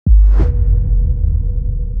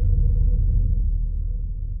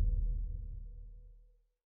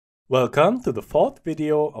Welcome to the fourth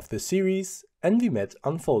video of the series ENVI-met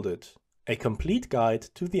Unfolded, a complete guide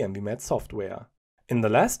to the ENVI-met software. In the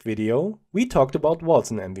last video, we talked about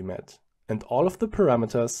walls in ENVI-met and all of the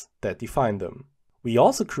parameters that define them. We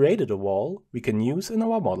also created a wall we can use in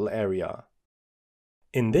our model area.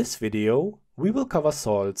 In this video, we will cover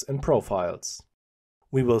soils and profiles.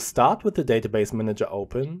 We will start with the database manager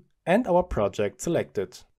open and our project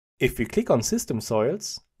selected. If we click on System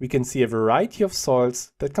Soils, we can see a variety of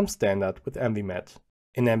soils that come standard with ENVI-met.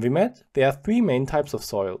 In ENVI-met, there are three main types of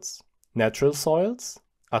soils: natural soils,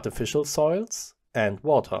 artificial soils, and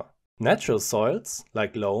water. Natural soils,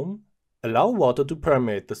 like loam, allow water to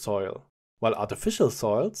permeate the soil, while artificial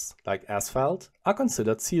soils, like asphalt, are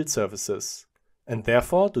considered sealed surfaces, and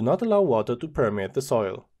therefore do not allow water to permeate the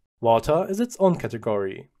soil. Water is its own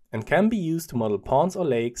category, and can be used to model ponds or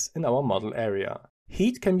lakes in our model area.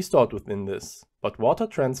 Heat can be stored within this, but water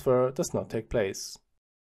transfer does not take place.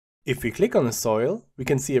 If we click on a soil, we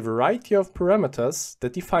can see a variety of parameters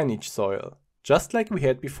that define each soil, just like we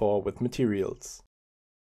had before with materials.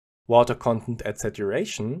 Water content at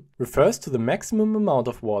saturation refers to the maximum amount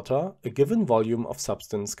of water a given volume of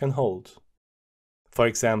substance can hold. For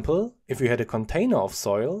example, if we had a container of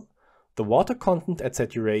soil, the water content at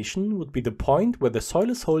saturation would be the point where the soil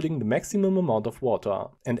is holding the maximum amount of water,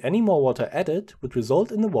 and any more water added would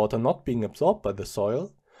result in the water not being absorbed by the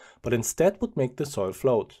soil, but instead would make the soil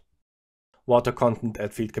float. Water content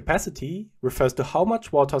at field capacity refers to how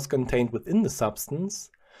much water is contained within the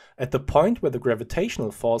substance at the point where the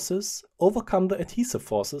gravitational forces overcome the adhesive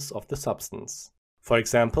forces of the substance. For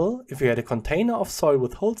example, if we had a container of soil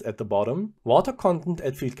with holes at the bottom, water content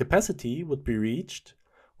at field capacity would be reached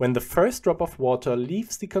when the first drop of water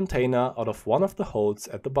leaves the container out of one of the holes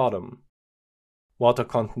at the bottom. Water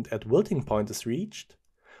content at wilting point is reached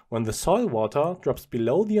when the soil water drops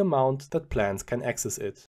below the amount that plants can access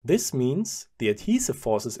it. This means the adhesive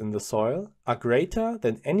forces in the soil are greater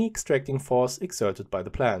than any extracting force exerted by the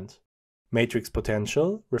plant. Matrix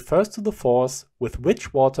potential refers to the force with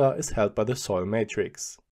which water is held by the soil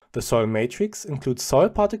matrix. The soil matrix includes soil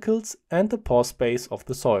particles and the pore space of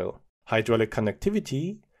the soil. Hydraulic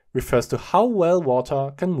conductivity refers to how well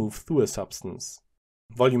water can move through a substance.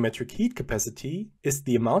 Volumetric heat capacity is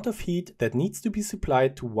the amount of heat that needs to be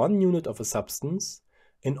supplied to 1 unit of a substance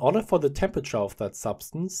in order for the temperature of that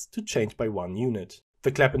substance to change by 1 unit.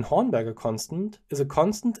 The Clapin-Hornberger constant is a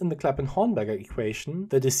constant in the Clapin-Hornberger equation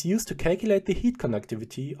that is used to calculate the heat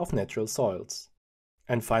conductivity of natural soils.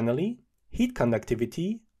 And finally, heat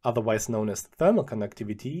conductivity, otherwise known as thermal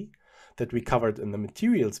conductivity, that we covered in the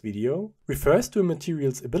materials video, refers to a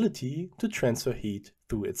material's ability to transfer heat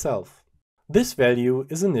through itself. This value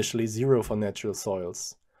is initially 0 for natural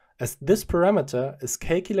soils, as this parameter is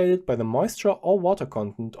calculated by the moisture or water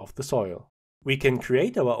content of the soil. We can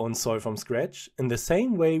create our own soil from scratch in the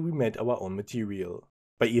same way we made our own material,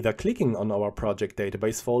 by either clicking on our project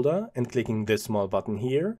database folder and clicking this small button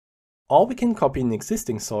here, or we can copy an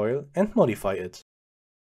existing soil and modify it.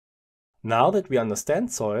 Now that we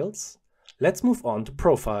understand soils, let's move on to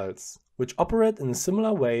profiles, which operate in a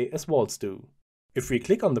similar way as walls do. If we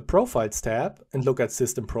click on the Profiles tab and look at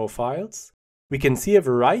System Profiles, we can see a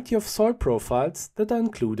variety of soil profiles that are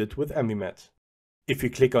included with ENVI-met. If we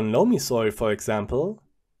click on Loamy Soil, for example,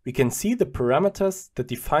 we can see the parameters that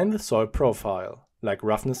define the soil profile, like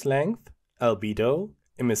roughness length, albedo,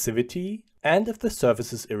 emissivity, and if the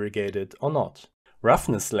surface is irrigated or not.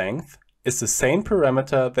 Roughness length is the same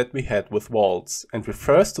parameter that we had with walls and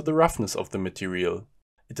refers to the roughness of the material.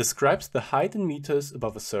 It describes the height in meters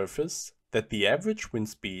above a surface that the average wind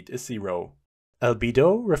speed is 0.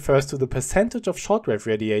 Albedo refers to the percentage of shortwave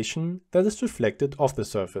radiation that is reflected off the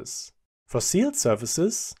surface. For sealed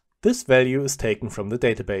surfaces, this value is taken from the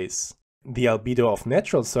database. The albedo of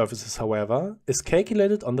natural surfaces, however, is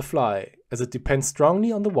calculated on the fly, as it depends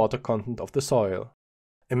strongly on the water content of the soil.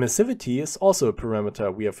 Emissivity is also a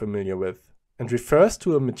parameter we are familiar with, and refers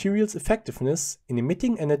to a material's effectiveness in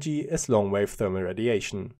emitting energy as long-wave thermal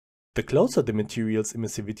radiation. The closer the material's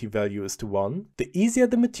emissivity value is to 1, the easier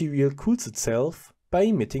the material cools itself by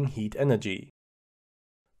emitting heat energy.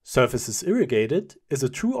 Surfaces irrigated is a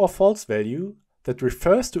true or false value that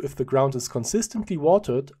refers to if the ground is consistently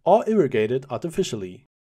watered or irrigated artificially.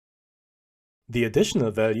 The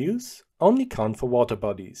additional values only count for water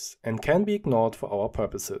bodies and can be ignored for our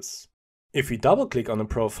purposes. If we double-click on a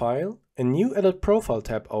profile, a new Edit Profile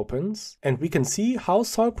tab opens and we can see how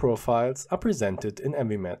soil profiles are presented in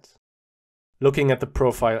ENVI-met. Looking at the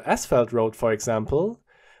profile Asphalt Road, for example,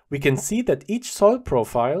 we can see that each soil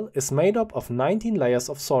profile is made up of 19 layers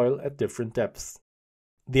of soil at different depths.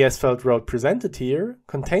 The asphalt road presented here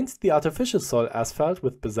contains the artificial soil asphalt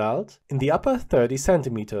with basalt in the upper 30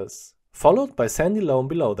 cm, followed by sandy loam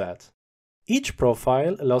below that. Each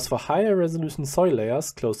profile allows for higher resolution soil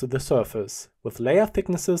layers close to the surface, with layer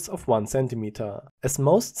thicknesses of 1 cm, as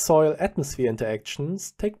most soil-atmosphere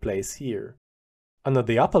interactions take place here. Under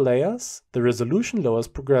the upper layers, the resolution lowers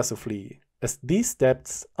progressively, as these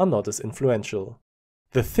depths are not as influential.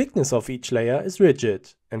 The thickness of each layer is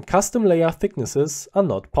rigid, and custom layer thicknesses are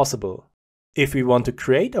not possible. If we want to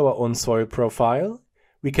create our own soil profile,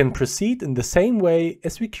 we can proceed in the same way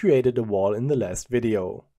as we created a wall in the last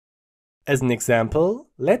video. As an example,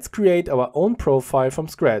 let's create our own profile from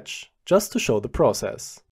scratch, just to show the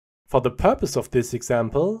process. For the purpose of this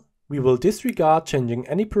example, we will disregard changing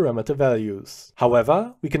any parameter values.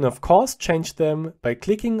 However, we can of course change them by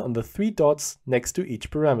clicking on the 3 dots next to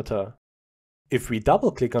each parameter. If we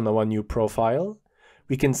double-click on our new profile,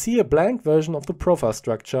 we can see a blank version of the profile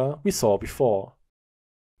structure we saw before.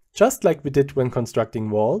 Just like we did when constructing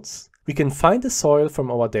walls, we can find the soil from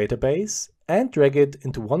our database and drag it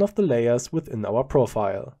into one of the layers within our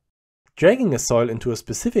profile. Dragging a soil into a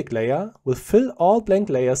specific layer will fill all blank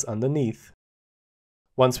layers underneath.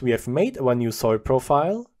 Once we have made our new soil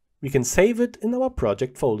profile, we can save it in our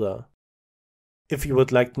project folder. If you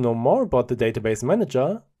would like to know more about the Database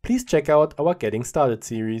Manager, please check out our Getting Started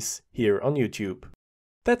series here on YouTube.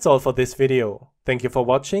 That's all for this video. Thank you for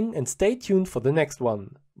watching and stay tuned for the next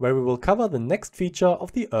one, where we will cover the next feature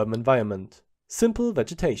of the urban environment: simple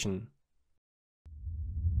vegetation.